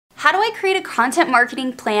How do I create a content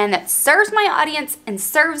marketing plan that serves my audience and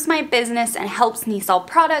serves my business and helps me sell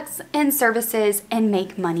products and services and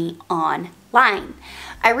make money online?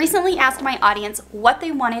 I recently asked my audience what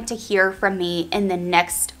they wanted to hear from me in the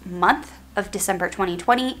next month of December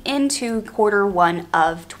 2020 into quarter one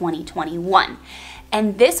of 2021.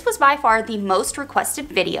 And this was by far the most requested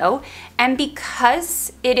video. And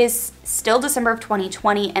because it is still December of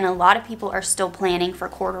 2020 and a lot of people are still planning for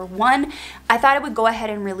quarter one, I thought I would go ahead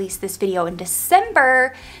and release this video in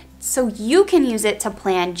December so you can use it to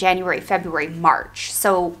plan January, February, March.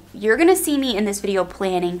 So you're gonna see me in this video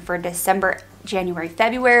planning for December, January,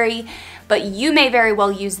 February, but you may very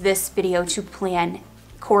well use this video to plan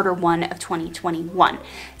quarter one of 2021.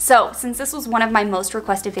 So since this was one of my most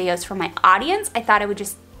requested videos from my audience, I thought I would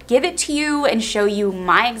just give it to you and show you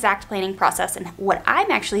my exact planning process and what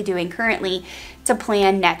I'm actually doing currently to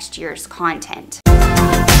plan next year's content.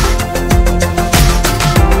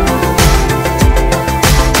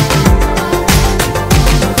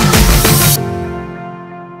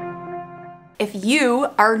 If you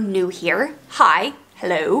are new here, hi,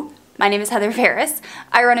 hello. My name is Heather Ferris.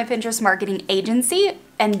 I run a Pinterest marketing agency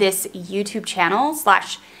and this YouTube channel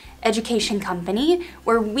 / education company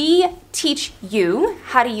where we teach you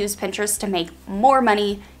how to use Pinterest to make more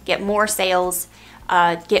money, get more sales,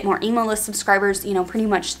 get more email list subscribers, you know, pretty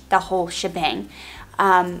much the whole shebang.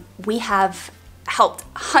 We have helped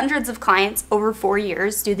hundreds of clients over 4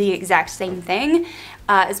 years do the exact same thing,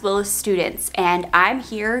 as well as students. And I'm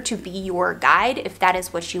here to be your guide if that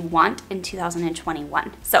is what you want in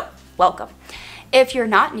 2021. So welcome. If you're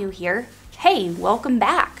not new here, hey, welcome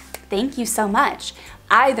back. Thank you so much.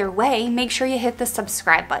 Either way, make sure you hit the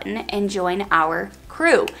subscribe button and join our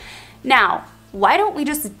crew. Now, why don't we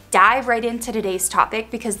just dive right into today's topic,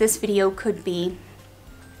 because this video could be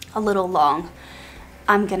a little long.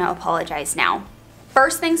 I'm gonna apologize now.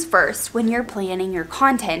 First things first, when you're planning your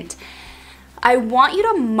content, I want you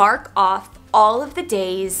to mark off all of the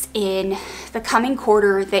days in the coming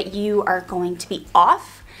quarter that you are going to be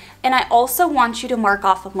off. And I also want you to mark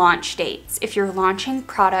off launch dates. If you're launching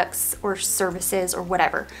products or services or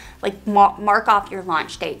whatever, like mark off your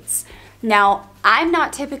launch dates. Now, I'm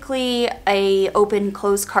not typically a open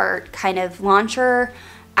close cart kind of launcher.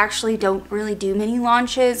 Actually don't really do many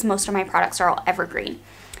launches. Most of my products are all evergreen.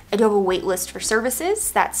 I do have a wait list for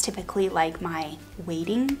services. That's typically like my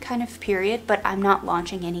waiting kind of period, but I'm not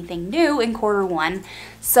launching anything new in quarter one.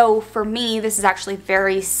 So for me, this is actually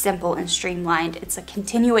very simple and streamlined. It's a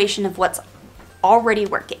continuation of what's already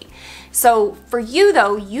working. So for you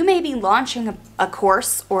though, you may be launching a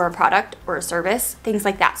course or a product or a service, things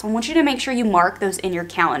like that. So I want you to make sure you mark those in your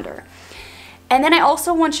calendar. And then I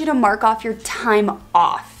also want you to mark off your time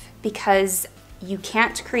off, because you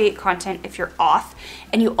can't create content if you're off,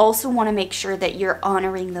 and you also want to make sure that you're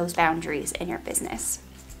honoring those boundaries in your business.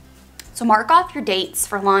 So mark off your dates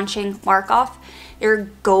for launching, mark off your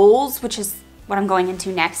goals, which is what I'm going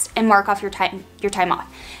into next, and mark off your time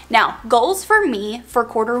off. Now, goals for me for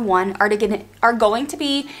quarter one are going to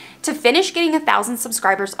be to finish getting 1,000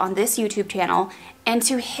 subscribers on this YouTube channel and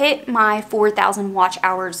to hit my 4,000 watch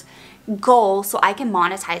hours goal so I can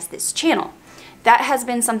monetize this channel. That has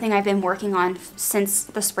been something I've been working on since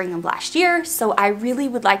the spring of last year, so I really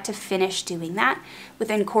would like to finish doing that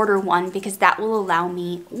within quarter one, because that will allow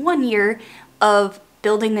me 1 year of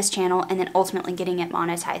building this channel and then ultimately getting it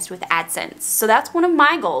monetized with AdSense. So that's one of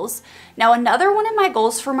my goals. Now, another one of my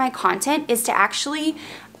goals for my content is to actually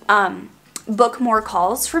book more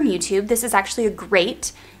calls from YouTube. This is actually a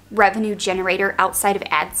great revenue generator outside of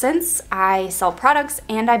AdSense. I sell products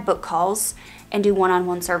and I book calls and do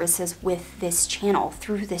one-on-one services with this channel,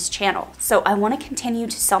 through this channel. So I wanna continue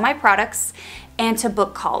to sell my products and to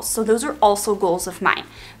book calls. So those are also goals of mine.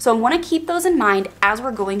 So I wanna keep those in mind as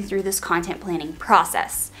we're going through this content planning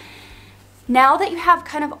process. Now that you have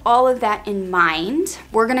kind of all of that in mind,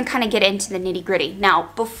 we're gonna kind of get into the nitty-gritty.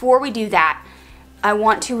 Now, before we do that, I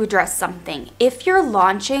want to address something. If you're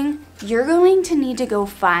launching, you're going to need to go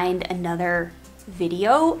find another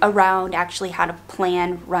video around actually how to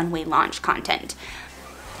plan runway launch content.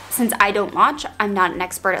 Since I don't launch, I'm not an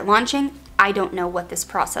expert at launching, I don't know what this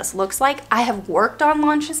process looks like. I have worked on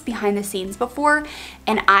launches behind the scenes before,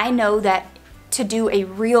 and I know that to do a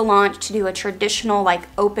real launch, to do a traditional like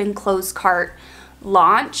open close cart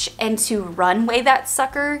launch and to runway that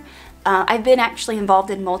sucker, I've been actually involved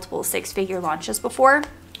in multiple 6-figure launches before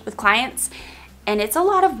with clients, and it's a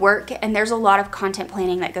lot of work and there's a lot of content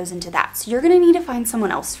planning that goes into that. So you're gonna need to find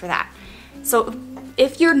someone else for that. So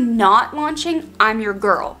if you're not launching, I'm your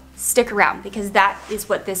girl. Stick around, because that is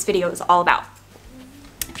what this video is all about.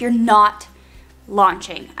 If you're not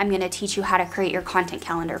launching. I'm going to teach you how to create your content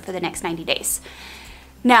calendar for the next 90 days.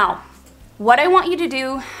 Now, what I want you to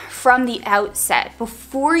do from the outset,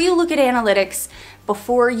 before you look at analytics,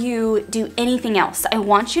 before you do anything else, I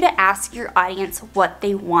want you to ask your audience what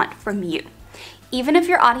they want from you. Even if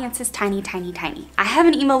your audience is tiny, tiny, tiny. I have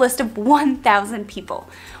an email list of 1,000 people.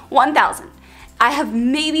 1,000. I have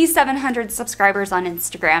maybe 700 subscribers on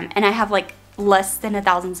Instagram, and I have like less than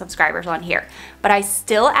 1,000 subscribers on here. But I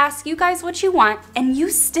still ask you guys what you want, and you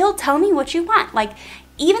still tell me what you want. Like,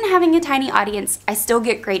 even having a tiny audience, I still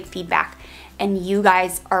get great feedback. And you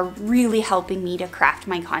guys are really helping me to craft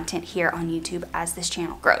my content here on YouTube as this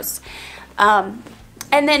channel grows. And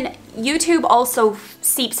then YouTube also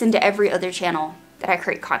seeps into every other channel that I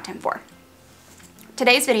create content for.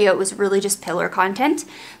 Today's video was really just pillar content.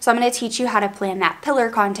 So I'm going to teach you how to plan that pillar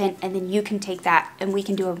content, and then you can take that and we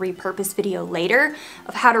can do a repurpose video later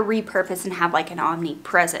of how to repurpose and have like an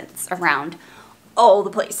omnipresence around all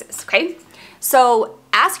the places, okay? So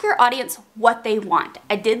ask your audience what they want.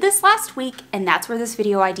 I did this last week, and that's where this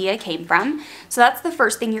video idea came from. So that's the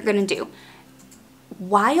first thing you're going to do.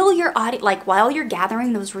 While you're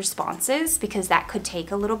gathering those responses, because that could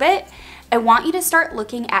take a little bit, I want you to start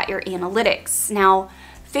looking at your analytics. Now,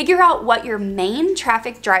 figure out what your main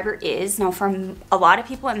traffic driver is. Now, for a lot of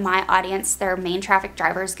people in my audience, their main traffic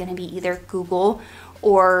driver is going to be either Google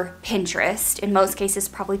or Pinterest. In most cases,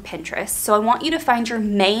 probably Pinterest. So I want you to find your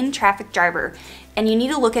main traffic driver, and you need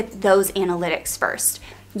to look at those analytics first.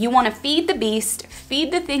 You want to feed the beast,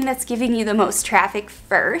 feed the thing that's giving you the most traffic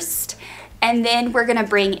first, and then we're going to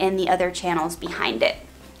bring in the other channels behind it.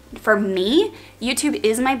 For me, YouTube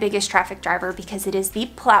is my biggest traffic driver because it is the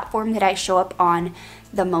platform that I show up on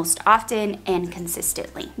the most often and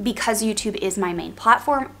consistently. Because YouTube is my main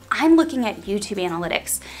platform, I'm looking at YouTube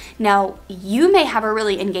analytics. Now, you may have a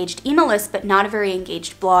really engaged email list, but not a very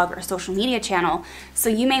engaged blog or social media channel. So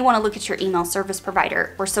you may want to look at your email service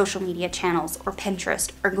provider or social media channels or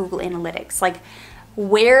Pinterest or Google Analytics. Like,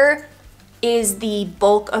 where is the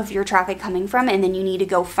bulk of your traffic coming from? And then you need to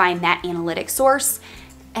go find that analytics source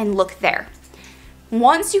and look there.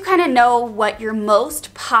 Once you kind of know what your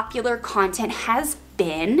most popular content has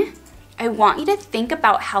been, I want you to think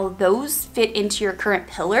about how those fit into your current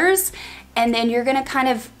pillars, and then you're gonna kind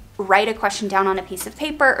of write a question down on a piece of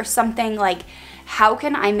paper or something like, how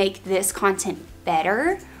can I make this content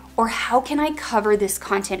better? Or how can I cover this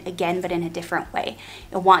content again, but in a different way?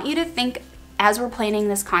 I want you to think, as we're planning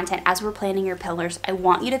this content, as we're planning your pillars, I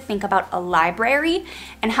want you to think about a library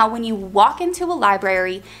and how when you walk into a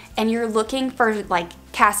library and you're looking for like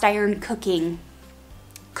cast iron cooking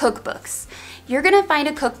cookbooks, you're gonna find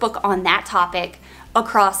a cookbook on that topic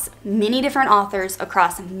across many different authors,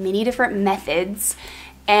 across many different methods,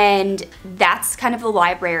 and that's kind of the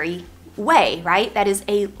library way, right? That is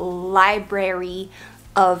a library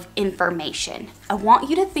of information. I want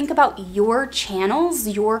you to think about your channels,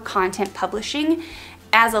 your content publishing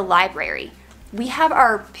as a library. We have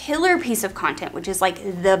our pillar piece of content, which is like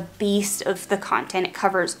the beast of the content. It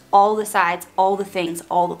covers all the sides, all the things,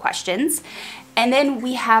 all the questions. And then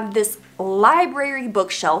we have this library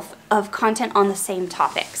bookshelf of content on the same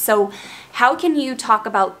topic. So how can you talk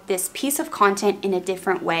about this piece of content in a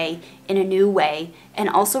different way, in a new way, and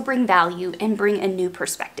also bring value and bring a new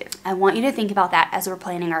perspective? I want you to think about that as we're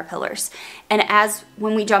planning our pillars. And as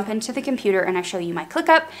when we jump into the computer and I show you my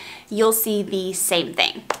Clickup, you'll see the same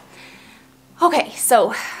thing. Okay,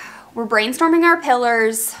 so we're brainstorming our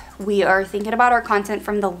pillars. We are thinking about our content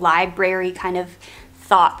from the library kind of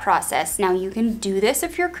thought process. Now you can do this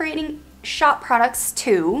if you're creating shop products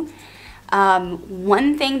too.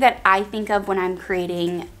 One thing that I think of when I'm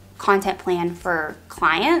creating content plan for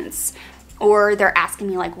clients, or they're asking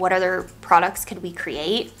me like, what other products could we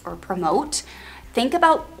create or promote? Think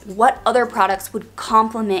about what other products would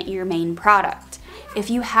complement your main product.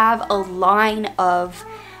 If you have a line of,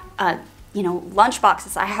 lunch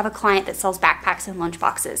boxes. I have a client that sells backpacks and lunch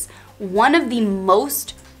boxes. One of the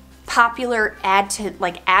most popular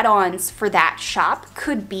add-ons for that shop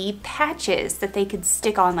could be patches that they could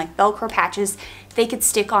stick on, like Velcro patches they could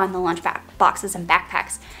stick on the lunch boxes and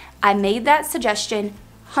backpacks. I made that suggestion.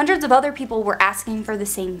 Hundreds of other people were asking for the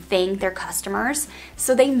same thing, their customers,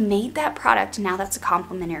 so they made that product. Now that's a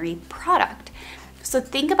complementary product. So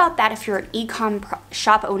think about that if you're an e-com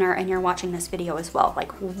shop owner and you're watching this video as well.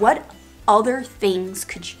 Like, what other things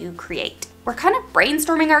could you create? We're kind of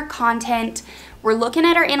brainstorming our content. We're looking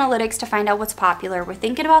at our analytics to find out what's popular. We're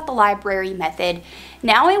thinking about the library method.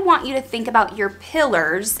 Now I want you to think about your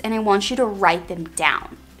pillars and I want you to write them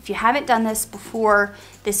down. If you haven't done this before,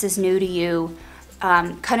 this is new to you.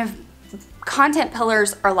 Kind of content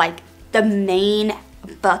pillars are like the main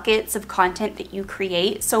buckets of content that you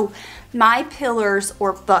create. So my pillars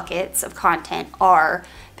or buckets of content are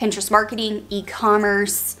Pinterest marketing,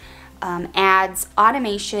 e-commerce, ads,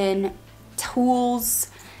 automation, tools,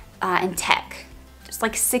 and tech. There's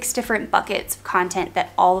like 6 different buckets of content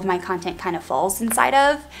that all of my content kind of falls inside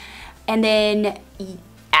of. And then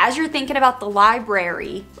as you're thinking about the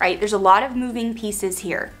library, right, there's a lot of moving pieces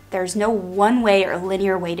here. There's no one way or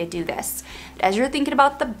linear way to do this. As you're thinking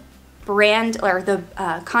about the brand or the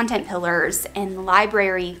content pillars and the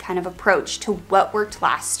library kind of approach to what worked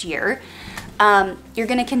last year, you're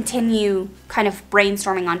going to continue kind of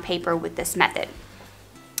brainstorming on paper with this method.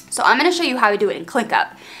 So I'm going to show you how I do it in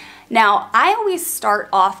Clickup. Now, I always start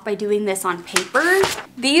off by doing this on paper.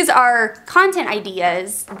 These are content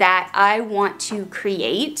ideas that I want to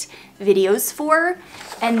create videos for,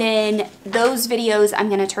 and then those videos I'm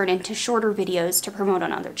gonna turn into shorter videos to promote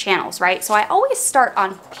on other channels, right? So I always start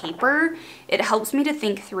on paper. It helps me to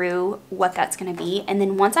think through what that's gonna be, and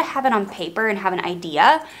then once I have it on paper and have an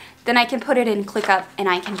idea, then I can put it in Clickup and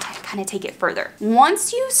I can kind of take it further.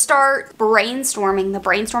 Once you start brainstorming, the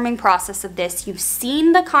brainstorming process of this, you've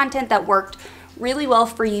seen the content that worked really well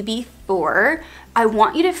for you before, I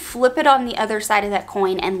want you to flip it on the other side of that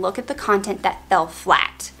coin and look at the content that fell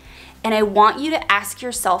flat. And I want you to ask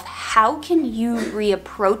yourself, how can you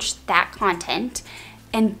reapproach that content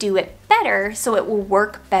and do it better so it will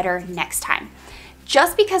work better next time?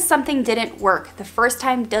 Just because something didn't work the first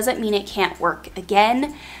time doesn't mean it can't work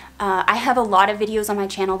again. I have a lot of videos on my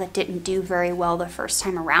channel that didn't do very well the first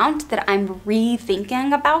time around that I'm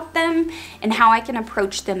rethinking about them and how I can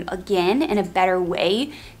approach them again in a better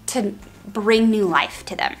way to bring new life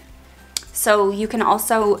to them. So you can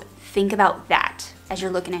also think about that as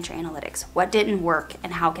you're looking at your analytics. What didn't work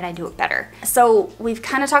and how can I do it better? So we've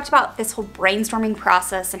kind of talked about this whole brainstorming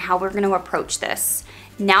process and how we're going to approach this.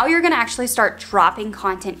 Now you're going to actually start dropping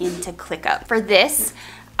content into Clickup. For this,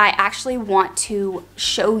 I actually want to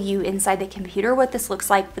show you inside the computer what this looks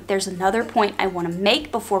like, but there's another point I want to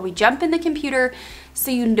make before we jump in the computer so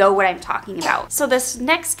you know what I'm talking about. So this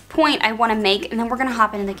next point I want to make, and then we're going to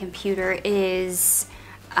hop into the computer, is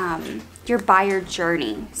your buyer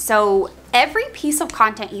journey. So every piece of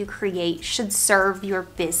content you create should serve your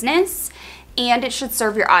business and it should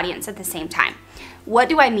serve your audience at the same time. What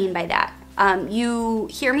do I mean by that? You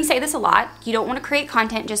hear me say this a lot. You don't want to create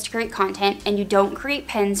content just to create content, and you don't create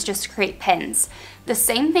pins just to create pins. The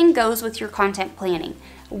same thing goes with your content planning.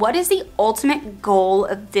 What is the ultimate goal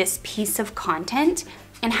of this piece of content,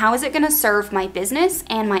 and how is it going to serve my business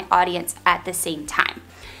and my audience at the same time?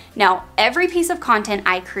 Now, every piece of content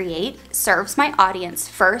I create serves my audience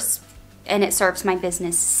first, and it serves my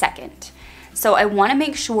business second. So I want to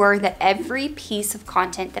make sure that every piece of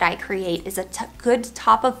content that I create is a good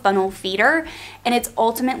top of funnel feeder, and it's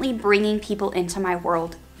ultimately bringing people into my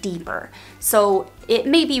world deeper. So it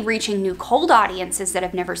may be reaching new cold audiences that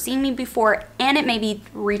have never seen me before, and it may be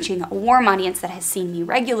reaching a warm audience that has seen me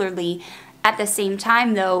regularly. At the same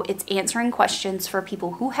time, though, it's answering questions for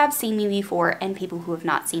people who have seen me before and people who have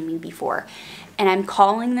not seen me before. And I'm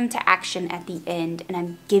calling them to action at the end, and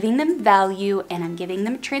I'm giving them value, and I'm giving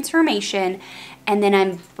them transformation, and then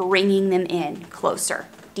I'm bringing them in closer,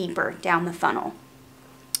 deeper down the funnel.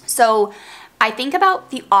 So I think about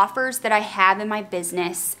the offers that I have in my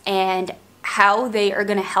business and how they are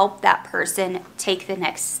going to help that person take the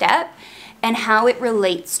next step and how it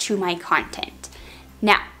relates to my content.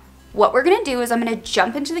 Now, what we're going to do is I'm going to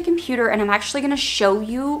jump into the computer, and I'm actually going to show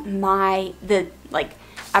you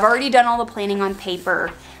I've already done all the planning on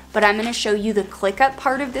paper, but I'm going to show you the ClickUp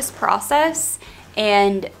part of this process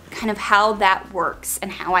and kind of how that works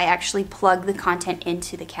and how I actually plug the content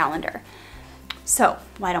into the calendar. So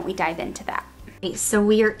why don't we dive into that? Okay, so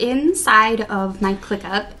we are inside of my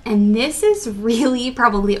ClickUp, and this is really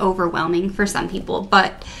probably overwhelming for some people,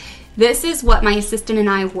 but this is what my assistant and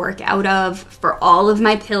I work out of for all of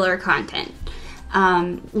my pillar content.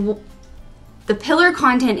 The pillar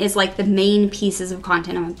content is like the main pieces of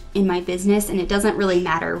content in my business, and it doesn't really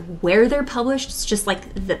matter where they're published. It's just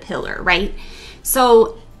like the pillar, right?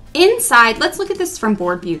 So inside, let's look at this from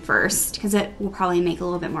board view first, because it will probably make a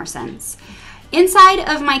little bit more sense. Inside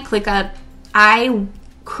of my ClickUp, I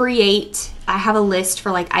have a list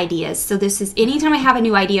for like ideas. So this is anytime I have a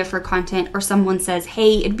new idea for content, or someone says,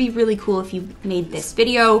 hey, it'd be really cool if you made this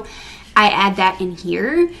video, I add that in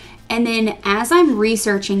here. And then as I'm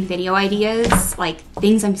researching video ideas, like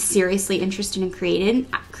things I'm seriously interested in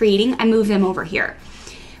creating, I move them over here.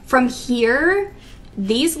 From here,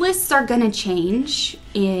 these lists are gonna change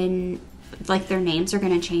their names are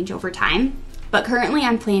gonna change over time. But currently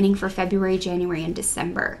I'm planning for February, January, and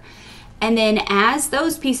December. And then as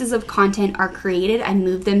those pieces of content are created, I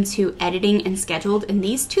move them to editing and scheduled. And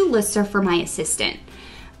these two lists are for my assistant.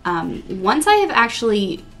 Once I have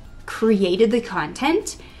actually created the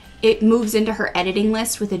content, it moves into her editing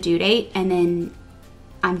list with a due date, and then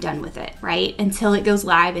I'm done with it, right? Until it goes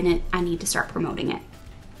live and I need to start promoting it.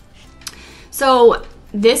 So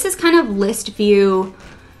this is kind of list view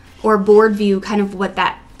or board view, kind of what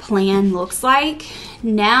that plan looks like.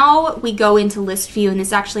 Now we go into list view, and this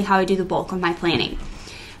is actually how I do the bulk of my planning.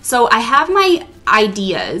 So I have my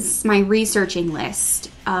ideas, my researching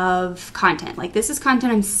list of content. Like, this is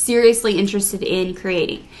content I'm seriously interested in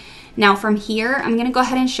creating. Now from here, I'm gonna go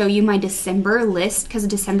ahead and show you my December list, because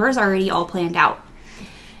December is already all planned out.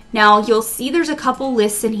 Now you'll see there's a couple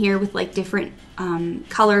lists in here with like different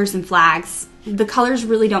colors and flags. The colors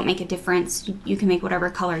really don't make a difference. You can make whatever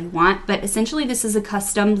color you want, but essentially this is a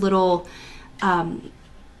custom little column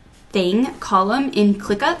in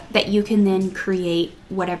Clickup that you can then create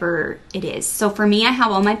whatever it is. So for me, I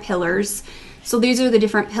have all my pillars. So these are the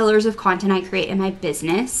different pillars of content I create in my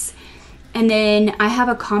business. And then I have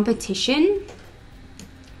a competition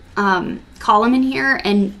column in here.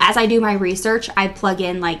 And as I do my research, I plug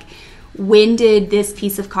in like, when did this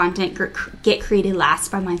piece of content get created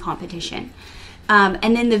last by my competition?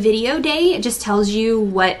 And then the video day, it just tells you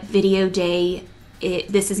what video day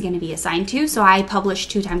this is going to be assigned to. So I publish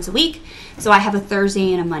 2 times a week. So I have a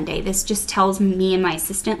Thursday and a Monday. This just tells me and my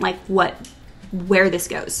assistant like where this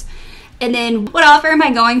goes. And then what offer am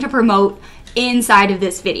I going to promote inside of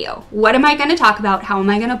this video? What am I going to talk about? How am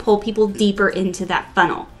I going to pull people deeper into that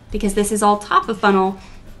funnel? Because this is all top of funnel.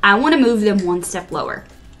 I want to move them one step lower.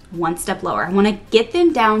 One step lower. I want to get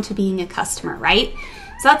them down to being a customer, right?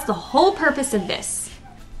 So that's the whole purpose of this.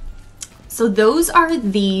 So those are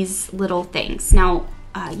these little things. Now,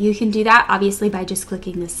 you can do that obviously by just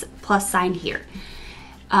clicking this plus sign here.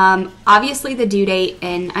 Obviously the due date,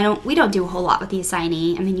 and we don't do a whole lot with the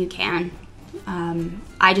assignee. I mean, you can.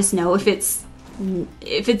 I just know if it's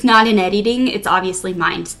not in editing, it's obviously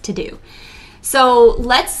mine to do. So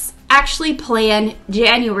let's actually plan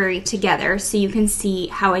January together so you can see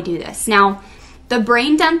how I do this. Now, the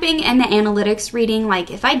brain dumping and the analytics reading,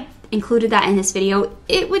 like if I included that in this video,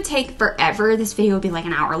 it would take forever. This video would be like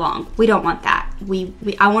an hour long. We don't want that.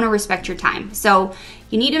 I want to respect your time. So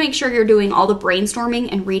you need to make sure you're doing all the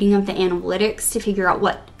brainstorming and reading of the analytics to figure out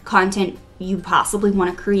what content you possibly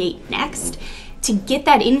want to create next to get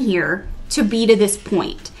that in here to be to this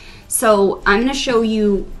point. So I'm going to show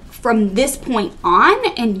you from this point on,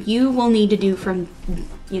 and you will need to do from,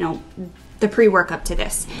 the pre-work up to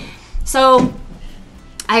this. So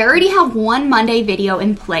I already have one Monday video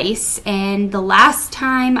in place, and the last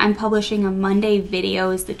time I'm publishing a Monday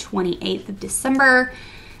video is the 28th of December.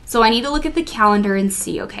 So I need to look at the calendar and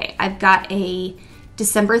see, okay, I've got a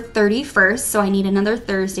December 31st, so I need another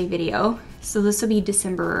Thursday video. So this will be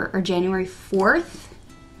January 4th.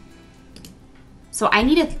 So I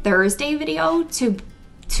need a Thursday video to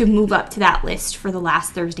move up to that list for the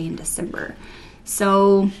last Thursday in December.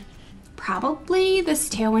 So probably this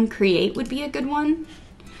Tailwind Create would be a good one.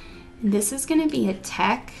 This is going to be a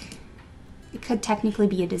tech. It could technically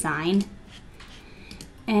be a design.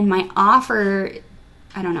 And my offer,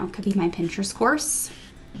 I don't know, could be my Pinterest course.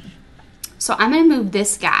 So I'm going to move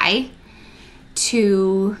this guy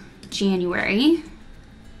to January.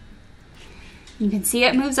 You can see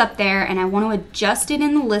it moves up there, and I want to adjust it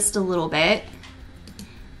in the list a little bit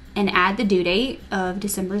and add the due date of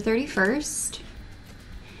December 31st.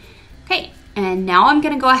 Okay, and now I'm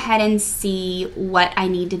gonna go ahead and see what I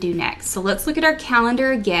need to do next. So let's look at our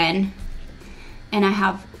calendar again. And I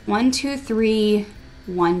have 1, 2, 3,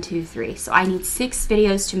 1, 2, 3. So I need 6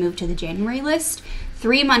 videos to move to the January list,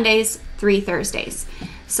 3 Mondays, 3 Thursdays.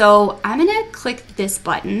 So I'm gonna click this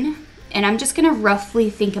button, and I'm just gonna roughly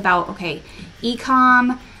think about, okay,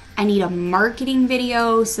 e-com, I need a marketing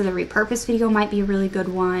video, so the repurpose video might be a really good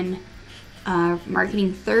one.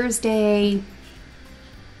 Marketing Thursday.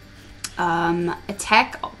 A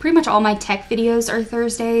tech, pretty much all my tech videos are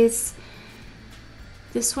Thursdays.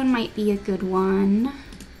 This one might be a good one.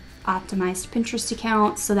 Optimized Pinterest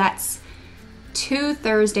account, so that's 2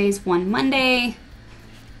 Thursdays, 1 Monday.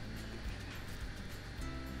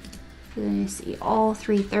 Let me see, all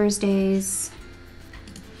 3 Thursdays.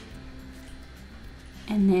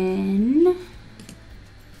 And then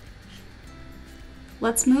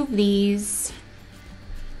let's move these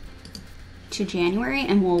to January,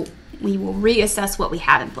 and we will reassess what we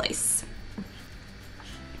have in place.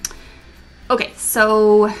 Okay,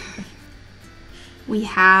 so we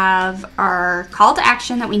have our call to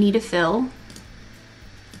action that we need to fill,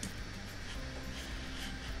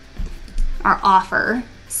 our offer.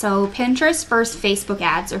 So Pinterest first Facebook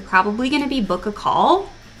ads are probably going to be book a call,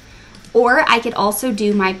 or I could also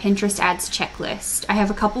do my Pinterest ads checklist. I have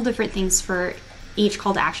a couple different things for each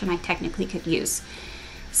call to action I technically could use.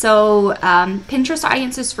 So Pinterest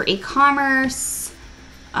audiences for e-commerce,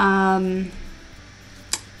 probably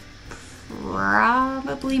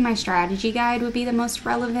my strategy guide would be the most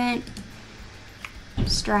relevant.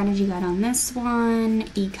 Strategy guide on this one,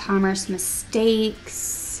 e-commerce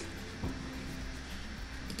mistakes.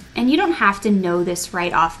 And you don't have to know this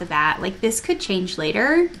right off the bat. Like, this could change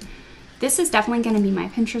later. This is definitely going to be my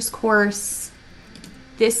Pinterest course.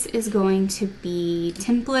 This is going to be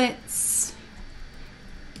templates.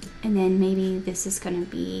 And then maybe this is going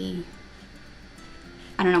to be,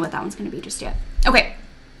 I don't know what that one's going to be just yet. Okay,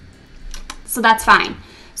 so that's fine.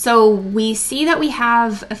 So we see that we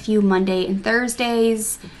have a few Monday and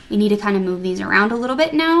Thursdays. We need to kind of move these around a little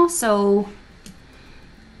bit now. So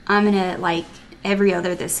I'm going to like every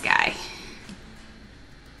other this guy.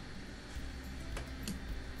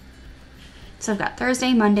 So I've got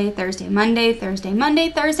Thursday, Monday, Thursday, Monday, Thursday, Monday,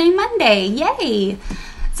 Thursday, Monday. Yay!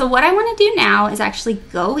 So what I want to do now is actually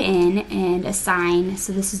go in and assign.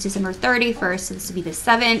 So this is December 31st. So this would be the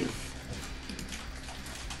 7th.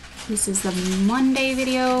 This is the Monday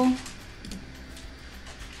video.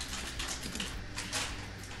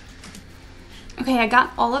 Okay, I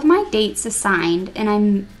got all of my dates assigned,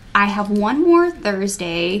 and I have one more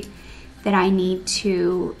Thursday that I need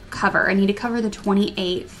to cover. I need to cover the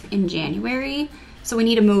 28th in January. So we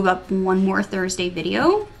need to move up one more Thursday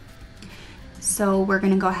video. So we're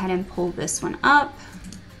gonna go ahead and pull this one up.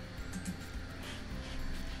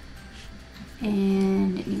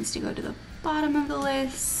 And it needs to go to the bottom of the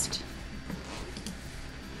list.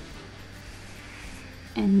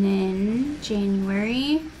 And then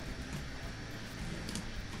January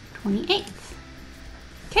 28th.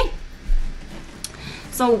 Okay.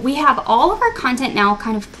 So we have all of our content now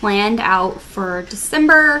kind of planned out for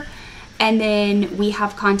December, and then we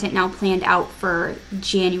have content now planned out for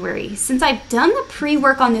January. Since I've done the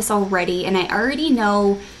pre-work on this already, and I already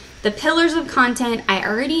know the pillars of content, I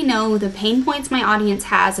already know the pain points my audience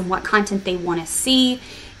has and what content they want to see,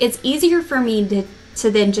 it's easier for me to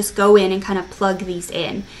then just go in and kind of plug these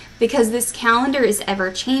in, because this calendar is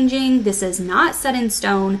ever changing. This is not set in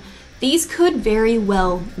stone. These could very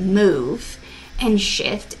well move and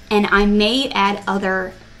shift, and I may add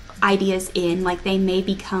other ideas in, like they may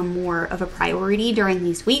become more of a priority during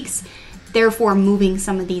these weeks, therefore moving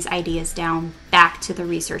some of these ideas down back to the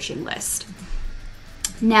researching list.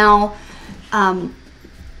 Now,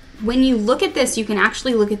 when you look at this, you can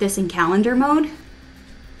actually look at this in calendar mode,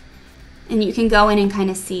 and you can go in and kind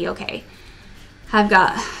of see, okay, I've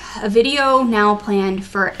got a video now planned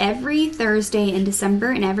for every Thursday in December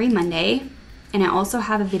and every Monday, and I also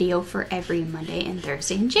have a video for every Monday and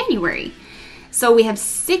Thursday in January. So we have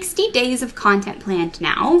 60 days of content planned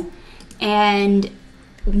now, and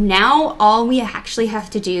now all we actually have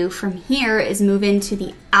to do from here is move into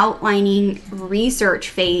the outlining research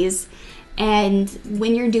phase. And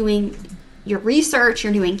when you're doing your research,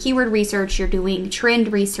 you're doing keyword research, you're doing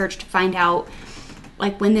trend research to find out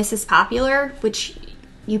like when this is popular, which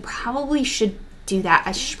you probably should do that.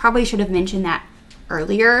 I probably should have mentioned that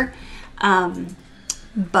earlier.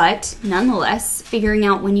 But nonetheless, figuring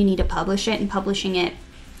out when you need to publish it and publishing it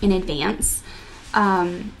in advance.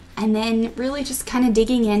 And then really just kind of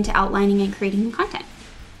digging into outlining and creating the content.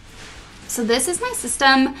 So this is my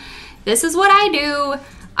system. This is what I do.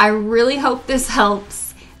 I really hope this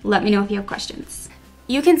helps. Let me know if you have questions.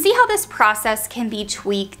 You can see how this process can be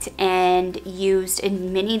tweaked and used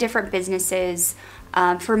in many different businesses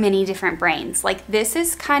for many different brands. Like, this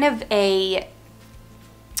is kind of a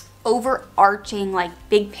overarching, like,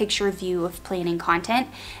 big picture view of planning content.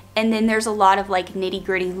 And then there's a lot of like nitty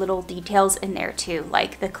gritty little details in there too,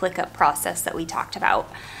 like the Clickup process that we talked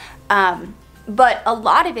about. But a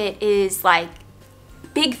lot of it is like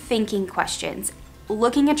big thinking questions,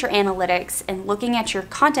 looking at your analytics and looking at your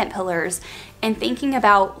content pillars and thinking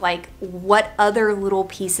about like what other little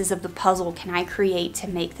pieces of the puzzle can I create to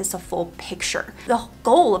make this a full picture. The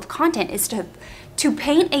goal of content is to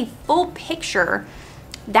paint a full picture.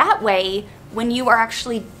 That way, when you are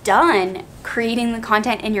actually done creating the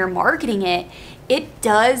content and you're marketing it, it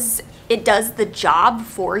does the job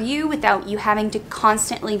for you without you having to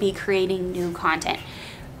constantly be creating new content.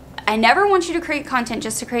 I never want you to create content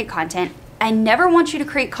just to create content. I never want you to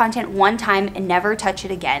create content one time and never touch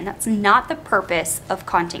it again. That's not the purpose of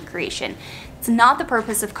content creation. It's not the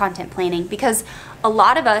purpose of content planning, because a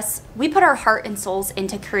lot of us, we put our heart and souls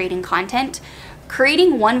into creating content.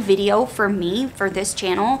 Creating one video for me, for this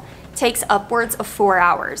channel, takes upwards of 4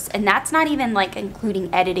 hours, and that's not even like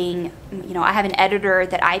including editing. You know, I have an editor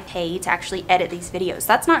that I pay to actually edit these videos.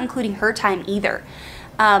 That's not including her time either.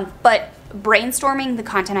 But brainstorming the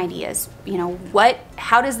content ideas, you know,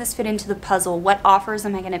 how does this fit into the puzzle? What offers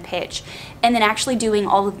am I going to pitch? And then actually doing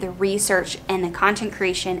all of the research and the content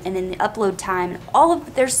creation and then the upload time,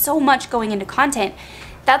 there's so much going into content.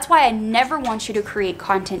 That's why I never want you to create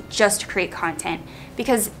content just to create content,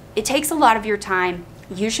 because it takes a lot of your time.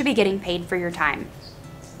 You should be getting paid for your time.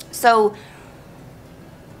 So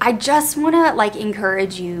I just want to like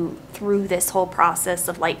encourage you through this whole process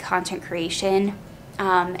of like content creation.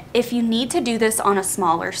 If you need to do this on a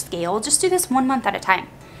smaller scale, just do this 1 month at a time.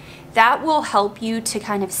 That will help you to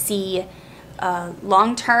kind of see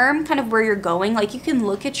long-term kind of where you're going. Like, you can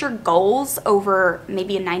look at your goals over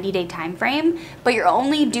maybe a 90-day time frame, but you're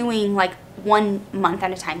only doing like 1 month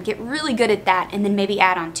at a time. Get really good at that, and then maybe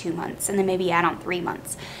add on 2 months, and then maybe add on 3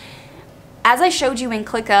 months. As I showed you in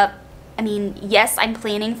Clickup, I mean, yes, I'm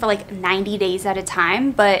planning for like 90 days at a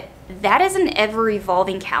time, but that is an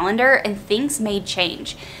ever-evolving calendar, and things may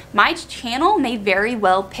change. My channel may very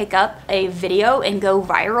well pick up a video and go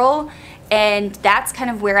viral, and that's kind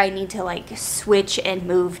of where I need to like switch and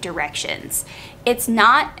move directions. It's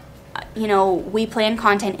not, you know, we plan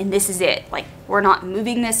content and this is it. Like, we're not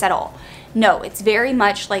moving this at all. No, it's very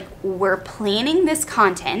much like we're planning this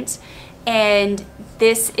content, and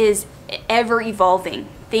this is ever evolving.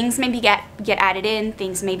 Things maybe get added in,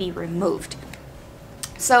 things may be removed.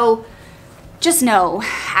 So just know,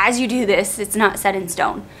 as you do this, it's not set in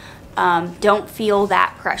stone. Don't feel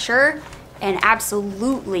that pressure, and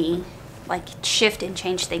absolutely like shift and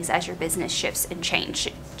change things as your business shifts and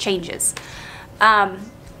changes.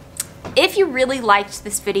 If you really liked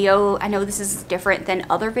this video, I know this is different than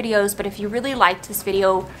other videos, but if you really liked this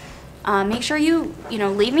video, make sure you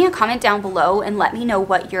leave me a comment down below and let me know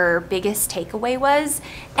what your biggest takeaway was.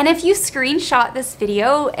 And if you screenshot this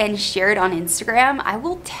video and share it on Instagram, I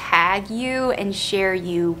will tag you and share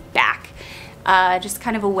you back. Just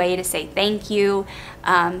kind of a way to say thank you.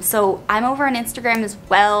 So I'm over on Instagram as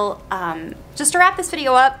well. Just to wrap this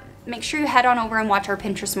video up, make sure you head on over and watch our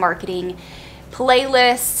Pinterest marketing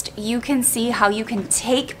playlist. You can see how you can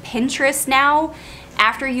take Pinterest now,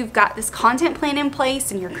 after you've got this content plan in place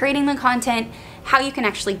and you're creating the content, how you can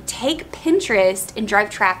actually take Pinterest and drive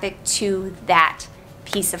traffic to that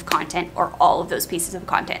piece of content or all of those pieces of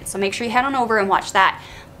content. So make sure you head on over and watch that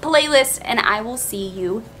playlist, and I will see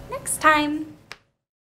you next time.